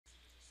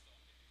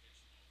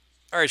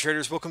All right,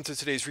 traders, welcome to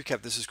today's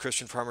recap. This is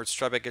Christian from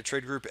Tribeca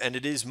Trade Group, and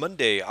it is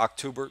Monday,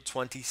 October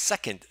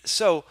 22nd.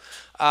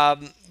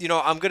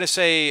 I'm going to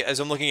say, as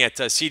I'm looking at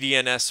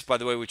CDNS, by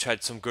the way, which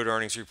had some good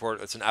earnings report.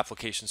 That's an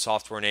application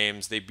software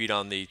names. They beat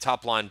on the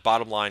top line,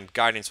 bottom line.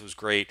 Guidance was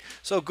great.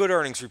 So, good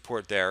earnings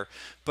report there.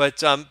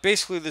 But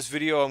basically, this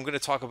video, I'm going to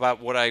talk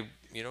about what I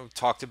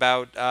talked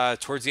about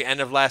towards the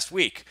end of last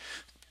week.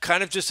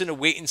 Kind of just in a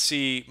wait and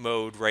see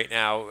mode right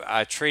now,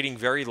 trading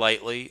very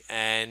lightly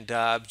and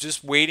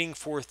just waiting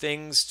for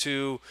things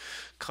to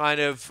kind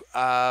of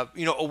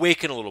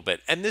awaken a little bit.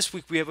 And this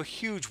week we have a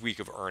huge week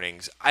of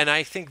earnings, and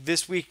I think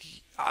this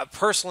week.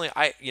 Personally,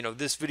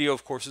 this video,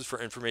 of course, is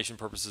for information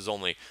purposes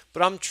only,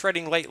 but I'm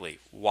treading lightly.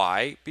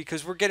 Why?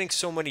 Because we're getting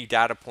so many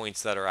data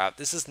points that are out.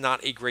 This is not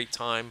a great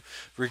time,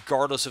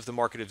 regardless if the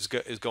market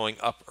is going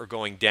up or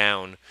going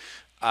down.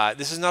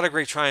 This is not a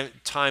great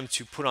time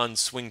to put on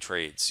swing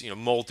trades,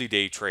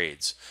 multi-day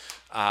trades.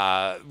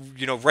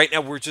 Right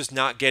now we're just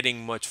not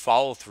getting much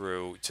follow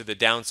through to the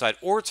downside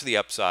or to the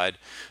upside.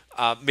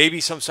 Maybe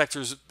some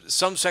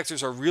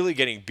sectors are really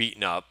getting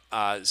beaten up.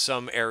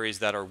 Some areas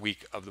that are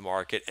weak of the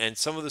market, and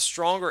some of the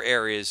stronger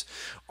areas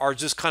are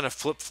just kind of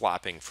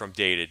flip-flopping from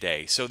day to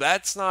day. So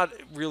that's not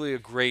really a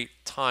great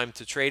time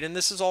to trade. And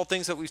this is all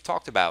things that we've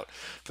talked about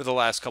for the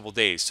last couple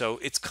days. So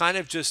it's kind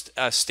of just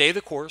stay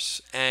the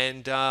course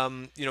and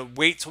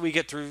wait till we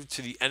get through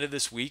to the end of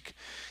this week,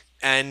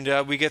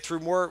 and we get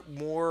through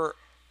more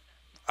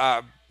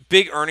uh,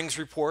 big earnings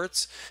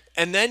reports,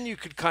 and then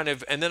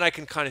I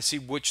can kind of see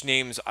which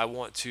names I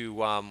want to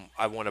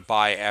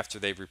buy after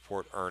they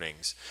report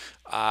earnings.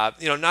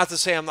 Not to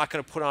say I'm not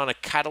going to put on a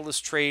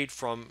catalyst trade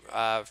from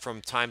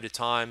time to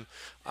time.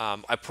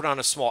 I put on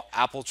a small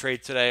Apple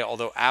trade today,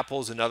 although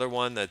Apple's another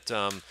one that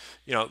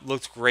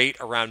looked great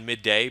around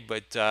midday,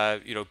 but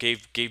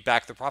gave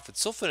back the profit.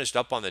 Still finished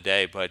up on the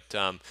day, but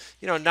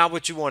not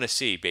what you want to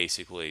see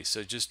basically.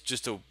 So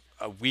just a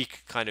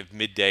weak kind of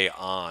midday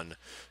on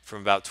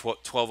from about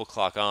 12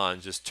 o'clock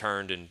on just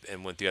turned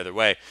and went the other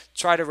way.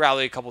 Tried to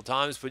rally a couple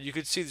times, but you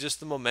could see just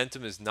the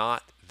momentum is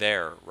not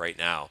there right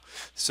now.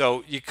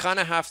 So you kind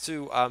of have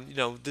to,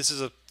 this is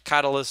a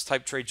catalyst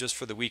type trade just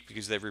for the week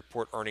because they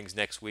report earnings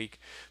next week.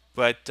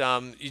 But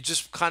you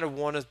just kind of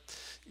want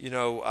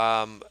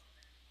to,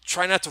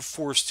 try not to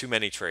force too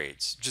many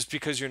trades just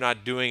because you're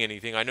not doing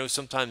anything. I know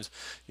sometimes,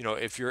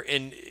 if you're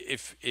in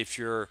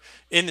the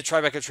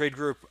Tribeca Trade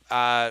Group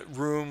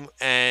room,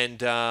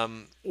 and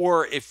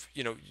or if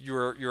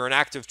you're an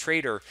active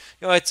trader,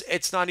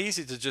 it's not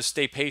easy to just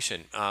stay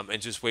patient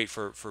and just wait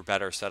for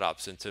better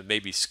setups and to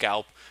maybe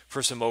scalp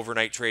for some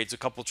overnight trades. A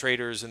couple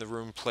traders in the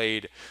room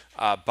played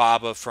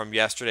BABA from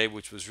yesterday,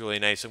 which was really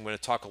nice. I'm going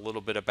to talk a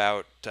little bit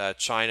about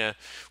China,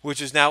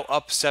 which is now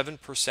up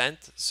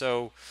 7%.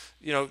 So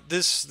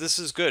this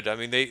is good. I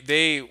mean,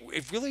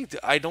 it really,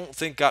 I don't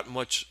think got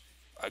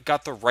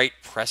the right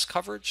press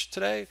coverage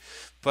today,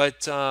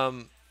 but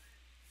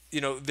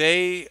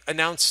they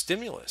announced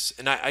stimulus,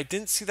 and I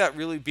didn't see that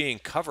really being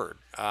covered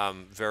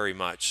very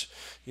much.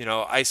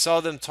 I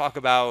saw them talk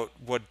about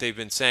what they've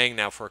been saying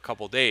now for a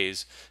couple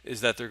days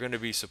is that they're going to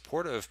be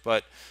supportive,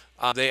 but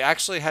they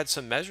actually had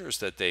some measures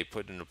that they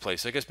put into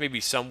place. I guess maybe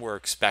some were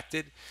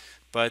expected,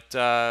 but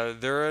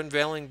they're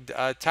unveiling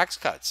tax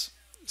cuts.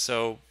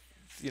 So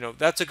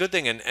that's a good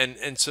thing.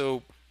 And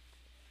so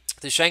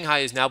the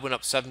Shanghai has now been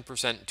up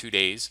 7% in 2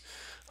 days.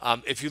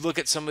 If you look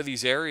at some of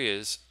these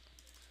areas,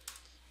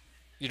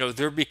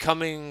 they're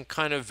becoming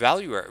kind of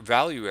value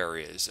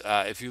areas.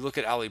 If you look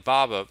at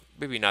Alibaba,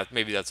 maybe not,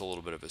 maybe that's a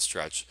little bit of a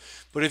stretch,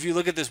 but if you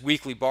look at this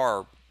weekly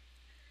bar,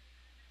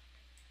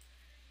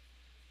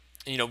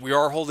 we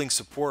are holding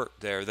support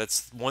there.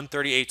 That's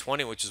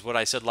 138.20, which is what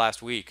I said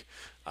last week.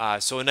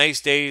 So a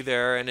nice day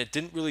there, and it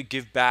didn't really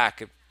give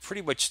back. It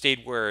pretty much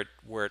stayed where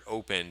it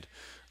opened,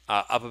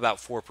 up about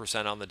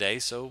 4% on the day.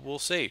 So we'll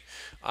see.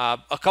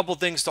 A couple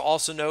things to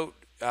also note,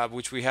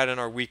 which we had in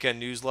our weekend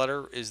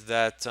newsletter, is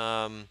that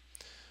a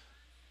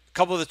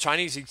couple of the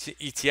Chinese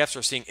ETFs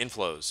are seeing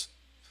inflows.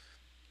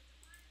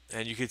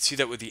 And you can see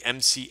that with the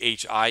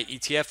MCHI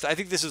ETF. I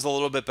think this is a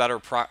little bit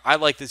better. I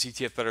like this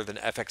ETF better than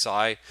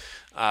FXI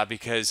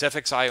because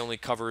FXI only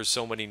covers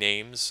so many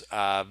names.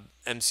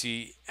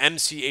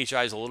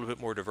 MCHI is a little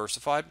bit more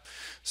diversified.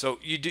 So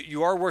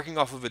you are working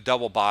off of a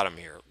double bottom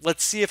here.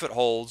 Let's see if it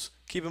holds.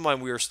 Keep in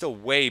mind we are still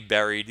way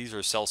buried. These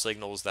are sell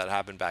signals that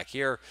happen back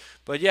here.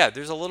 But yeah,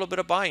 there's a little bit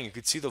of buying. You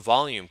could see the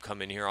volume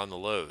come in here on the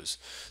lows.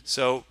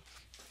 So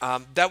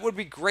that would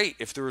be great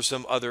if there were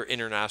some other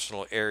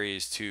international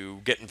areas to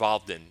get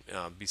involved in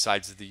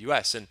besides the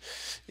U.S. And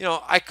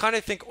I kind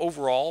of think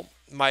overall,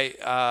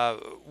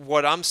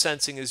 what I'm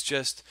sensing is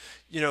just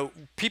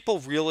people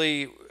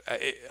really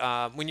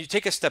when you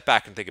take a step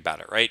back and think about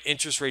it, right?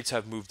 Interest rates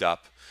have moved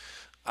up.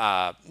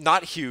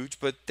 Not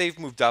huge, but they've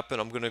moved up, and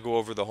I'm going to go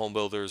over the home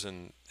builders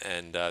and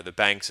the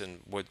banks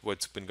and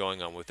what's been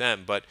going on with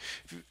them. But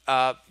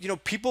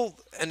people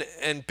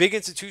and big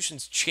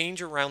institutions change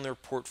around their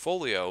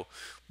portfolio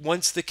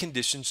once the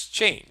conditions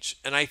change.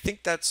 And I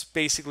think that's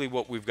basically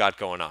what we've got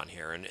going on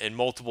here in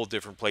multiple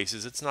different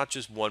places. It's not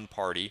just one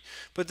party,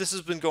 but this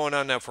has been going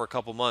on now for a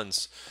couple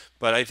months.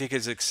 But I think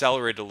it's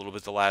accelerated a little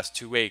bit the last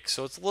 2 weeks.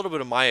 So it's a little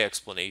bit of my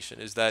explanation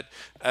is that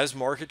as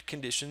market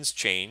conditions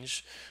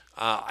change,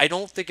 I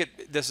don't think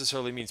it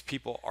necessarily means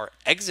people are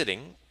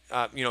exiting,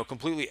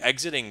 completely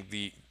exiting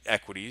the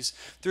equities.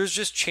 There's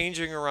just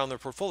changing around their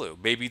portfolio.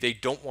 Maybe they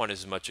don't want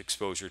as much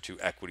exposure to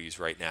equities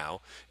right now,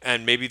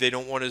 and maybe they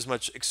don't want as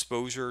much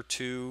exposure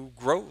to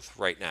growth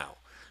right now.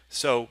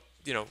 So,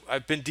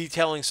 I've been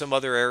detailing some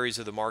other areas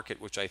of the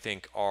market which I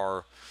think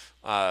are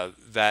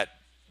that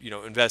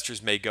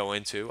investors may go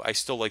into. I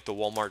still like the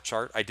Walmart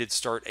chart. I did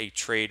start a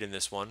trade in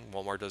this one.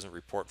 Walmart doesn't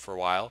report for a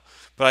while,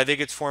 but I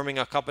think it's forming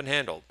a cup and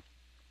handle.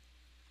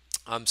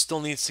 Still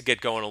needs to get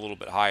going a little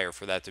bit higher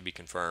for that to be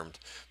confirmed,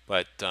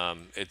 but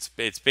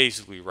it's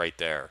basically right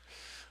there.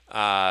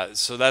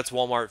 So that's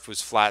Walmart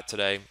was flat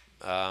today.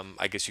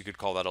 I guess you could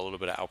call that a little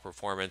bit of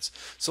outperformance.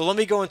 So let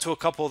me go into a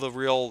couple of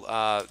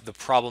the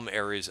problem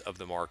areas of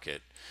the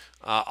market.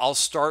 I'll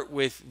start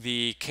with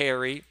the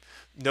KRE.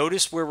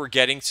 Notice where we're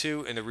getting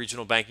to in the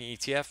regional banking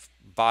ETF,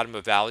 bottom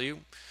of value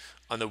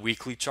on the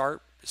weekly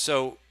chart.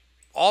 So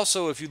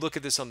also, if you look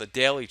at this on the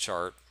daily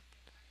chart,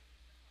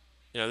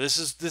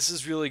 this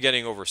is really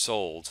getting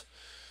oversold.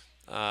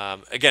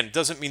 Again, it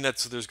doesn't mean that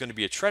there's going to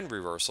be a trend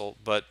reversal,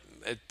 but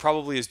it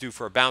probably is due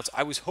for a bounce.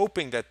 I was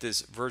hoping that this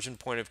version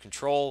point of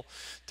control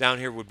down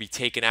here would be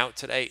taken out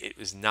today. It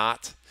was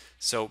not.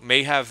 So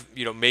may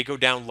go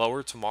down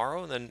lower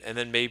tomorrow, and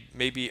then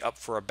may be up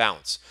for a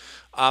bounce.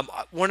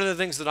 One of the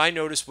things that I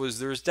noticed was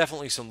there's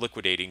definitely some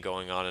liquidating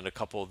going on in a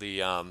couple of the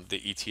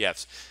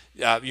ETFs.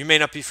 You may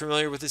not be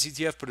familiar with this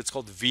ETF, but it's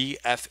called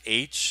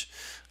VFH.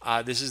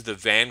 This is the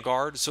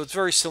Vanguard, so it's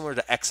very similar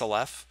to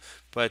XLF.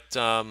 But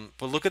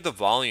look at the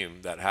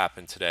volume that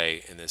happened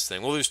today in this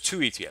thing. Well, there's two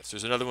ETFs.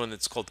 There's another one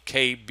that's called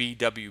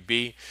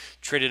KBWB,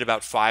 traded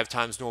about 5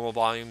 times normal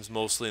volumes,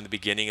 mostly in the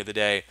beginning of the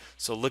day.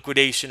 So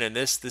liquidation in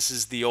this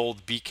is the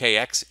old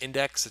BKX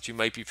index that you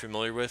might be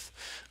familiar with.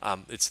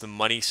 It's the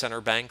money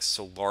center banks,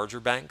 so larger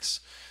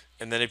banks.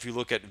 And then if you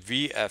look at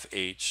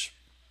VFH,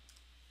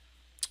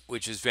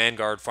 which is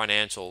Vanguard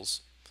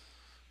Financials,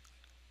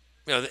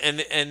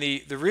 and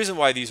the reason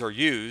why these are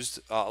used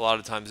a lot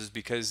of times is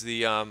because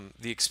the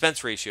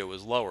expense ratio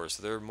is lower,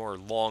 so they're more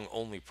long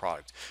only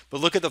product.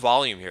 But look at the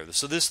volume here.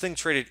 So this thing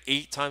traded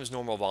 8 times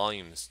normal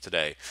volumes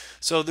today.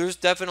 So there's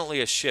definitely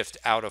a shift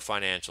out of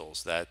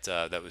financials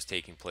that was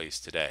taking place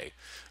today.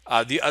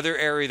 The other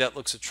area that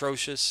looks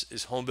atrocious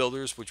is home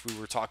builders, which we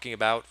were talking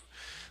about.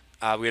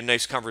 We had a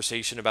nice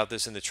conversation about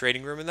this in the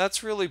trading room, and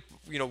that's really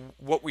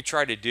what we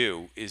try to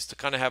do is to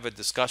kind of have a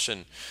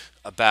discussion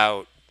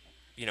about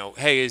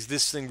hey, is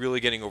this thing really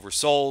getting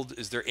oversold?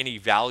 Is there any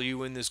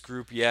value in this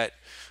group yet?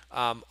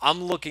 I'm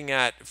looking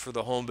at, for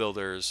the home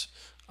builders,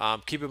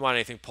 keep in mind,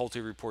 I think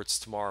Pulte reports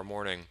tomorrow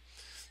morning,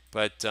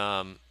 but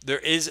there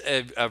is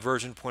a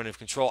version point of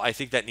control. I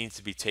think that needs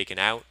to be taken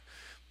out.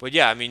 But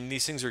yeah, I mean,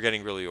 these things are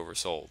getting really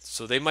oversold.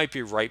 So they might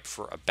be ripe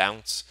for a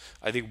bounce.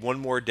 I think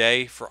one more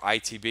day for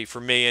ITB, for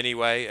me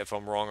anyway. If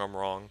I'm wrong, I'm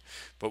wrong.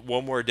 But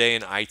one more day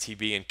in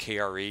ITB and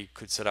KRE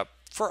could set up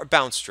for a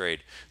bounce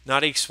trade,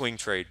 not a swing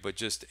trade, but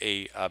just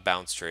a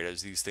bounce trade,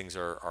 as these things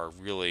are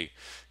really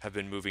have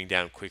been moving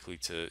down quickly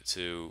to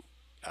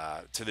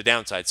the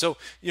downside. So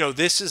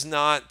this is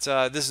not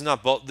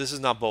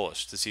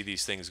bullish to see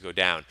these things go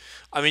down.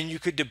 I mean, you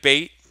could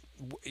debate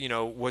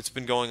what's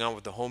been going on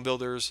with the home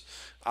builders.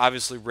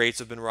 Obviously, rates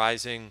have been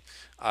rising.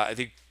 I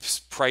think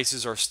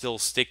prices are still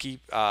sticky.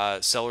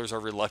 Sellers are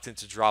reluctant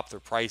to drop their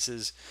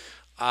prices.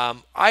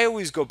 I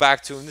always go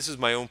back to, and this is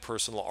my own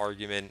personal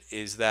argument,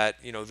 is that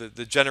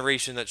the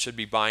generation that should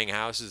be buying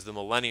houses, the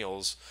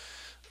millennials,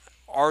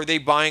 are they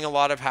buying a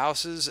lot of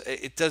houses?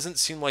 It doesn't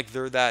seem like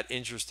they're that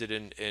interested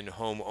in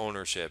home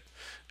ownership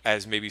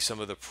as maybe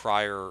some of the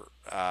prior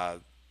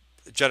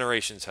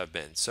generations have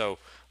been. So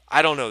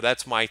I don't know.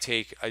 That's my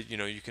take.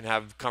 You can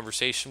have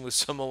conversation with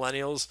some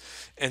millennials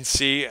and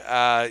see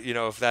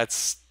if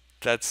that's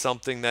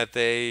something that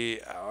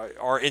they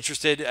are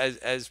interested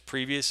as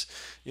previous,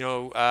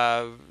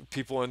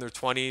 people in their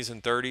 20s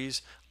and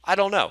 30s. I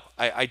don't know.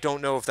 I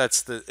don't know if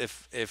that's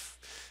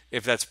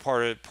if that's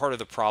part of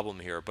the problem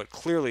here. But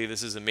clearly,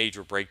 this is a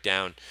major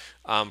breakdown.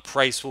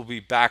 Price will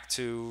be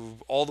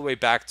all the way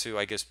back to,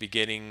 I guess,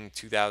 beginning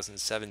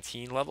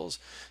 2017 levels.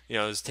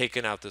 It's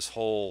taken out this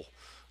whole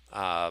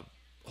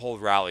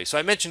rally. So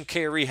I mentioned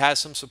KRE has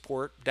some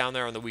support down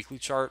there on the weekly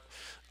chart.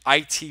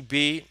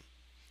 ITB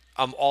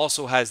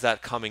also has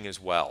that coming as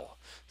well.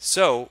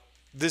 So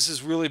this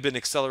has really been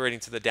accelerating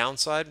to the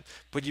downside,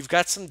 but you've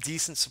got some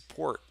decent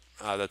support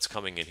that's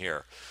coming in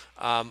here.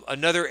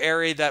 Another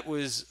area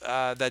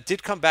that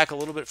did come back a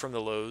little bit from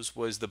the lows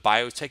was the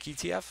biotech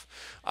ETF.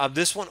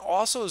 This one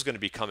also is going to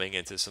be coming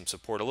into some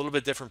support. A little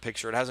bit different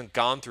picture. It hasn't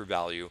gone through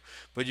value,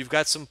 but you've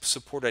got some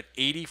support at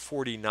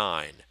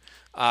 80.49.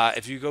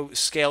 If you go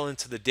scale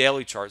into the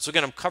daily chart, so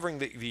again, I'm covering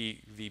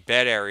the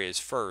bad areas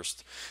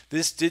first.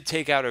 This did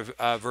take out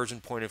a virgin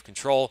point of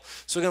control.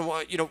 So again,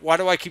 why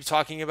do I keep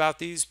talking about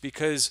these?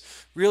 Because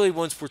really,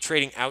 once we're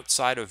trading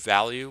outside of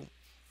value,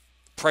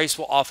 price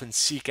will often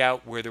seek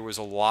out where there was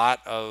a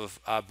lot of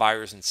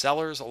buyers and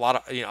sellers, a lot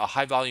of a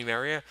high volume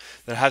area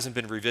that hasn't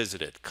been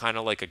revisited, kind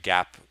of like a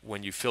gap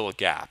when you fill a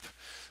gap.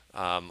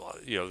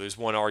 There's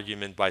one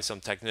argument by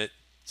some technicians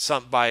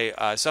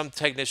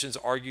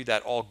argue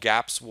that all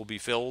gaps will be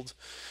filled.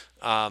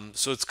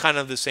 So it's kind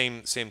of the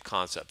same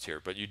concept here,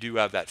 but you do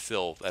have that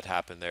fill that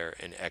happened there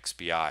in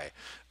XBI.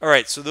 All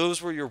right, so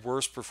those were your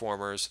worst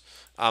performers.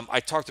 I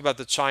talked about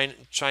the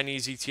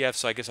Chinese ETF,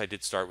 so I guess I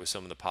did start with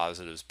some of the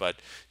positives. But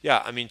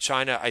yeah, I mean,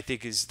 China, I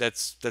think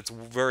that's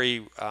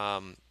very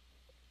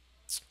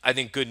I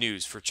think good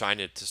news for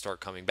China to start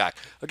coming back.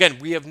 Again,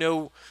 we have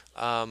no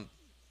no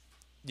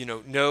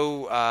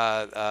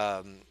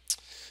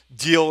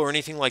deal or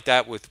anything like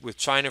that with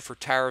China for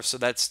tariffs, so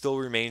that still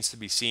remains to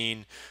be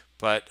seen.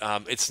 But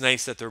it's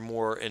nice that they're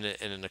more in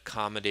an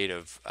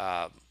accommodative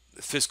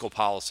fiscal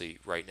policy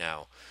right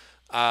now.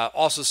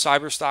 Also,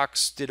 cyber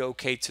stocks did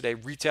okay today.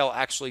 Retail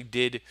actually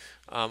did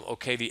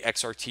okay. The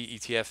XRT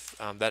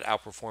ETF that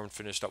outperformed,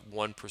 finished up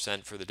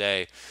 1% for the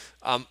day.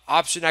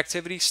 Option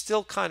activity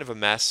still kind of a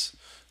mess.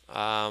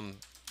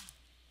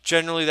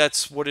 Generally,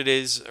 that's what it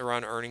is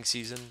around earnings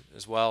season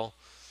as well.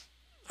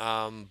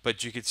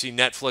 But you could see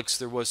Netflix,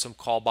 there was some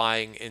call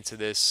buying into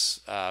this,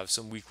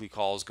 some weekly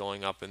calls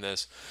going up in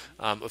this.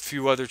 A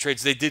few other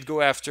trades. They did go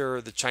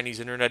after the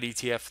Chinese Internet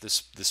ETF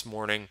this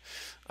morning,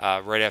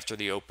 right after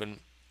the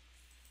open.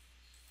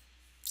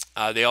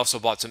 They also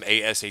bought some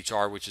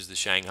ASHR, which is the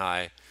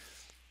Shanghai.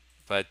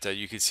 But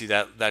you can see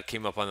that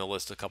came up on the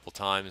list a couple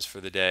times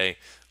for the day.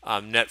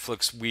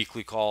 Netflix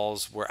weekly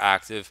calls were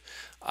active.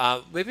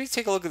 Maybe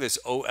take a look at this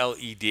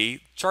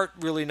OLED chart.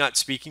 Really not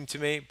speaking to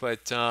me,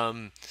 but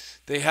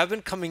they have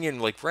been coming in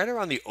like right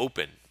around the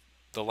open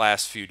the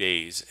last few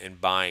days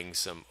and buying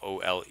some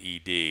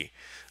OLED.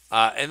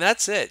 And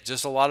that's it.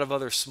 Just a lot of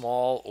other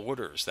small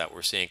orders that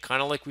we're seeing,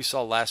 kind of like we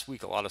saw last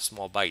week, a lot of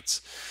small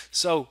bites.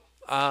 So,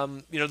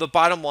 the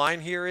bottom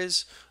line here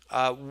is,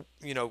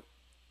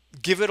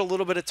 give it a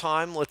little bit of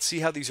time. Let's see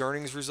how these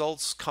earnings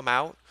results come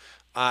out.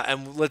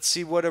 And let's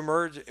see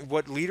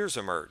what leaders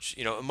emerge.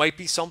 It might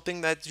be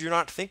something that you're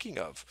not thinking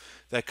of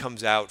that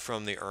comes out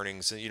from the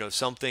earnings, and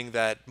something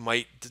that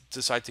might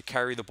decide to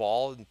carry the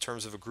ball in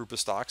terms of a group of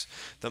stocks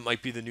that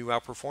might be the new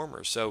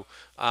outperformers. So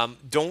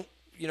don't.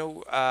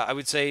 I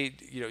would say,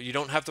 you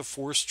don't have to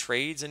force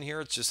trades in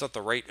here. It's just not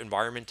the right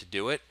environment to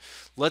do it.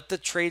 Let the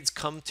trades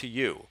come to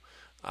you.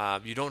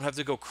 You don't have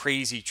to go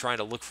crazy trying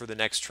to look for the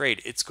next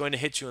trade. It's going to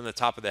hit you on the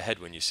top of the head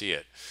when you see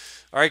it.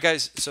 All right,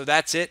 guys, so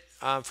that's it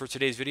for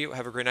today's video.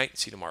 Have a great night.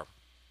 See you tomorrow.